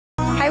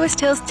West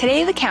Hills.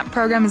 Today the camp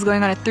program is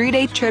going on a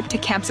 3-day trip to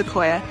Camp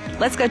Sequoia.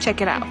 Let's go check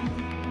it out.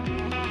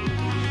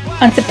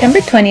 On September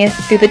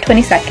 20th through the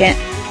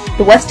 22nd,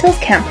 the West Hills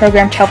Camp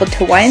program traveled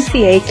to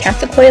YMCA Camp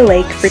Sequoia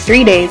Lake for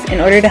 3 days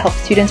in order to help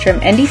students from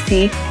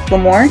NDC,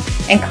 Lemoore,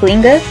 and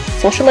Coalinga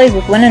socialize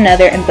with one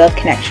another and build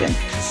connections.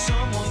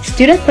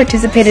 Students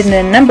participated in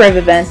a number of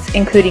events,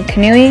 including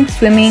canoeing,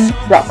 swimming,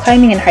 rock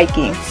climbing, and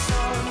hiking.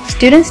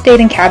 Students stayed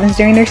in cabins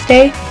during their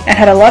stay and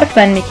had a lot of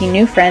fun making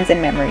new friends and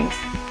memories.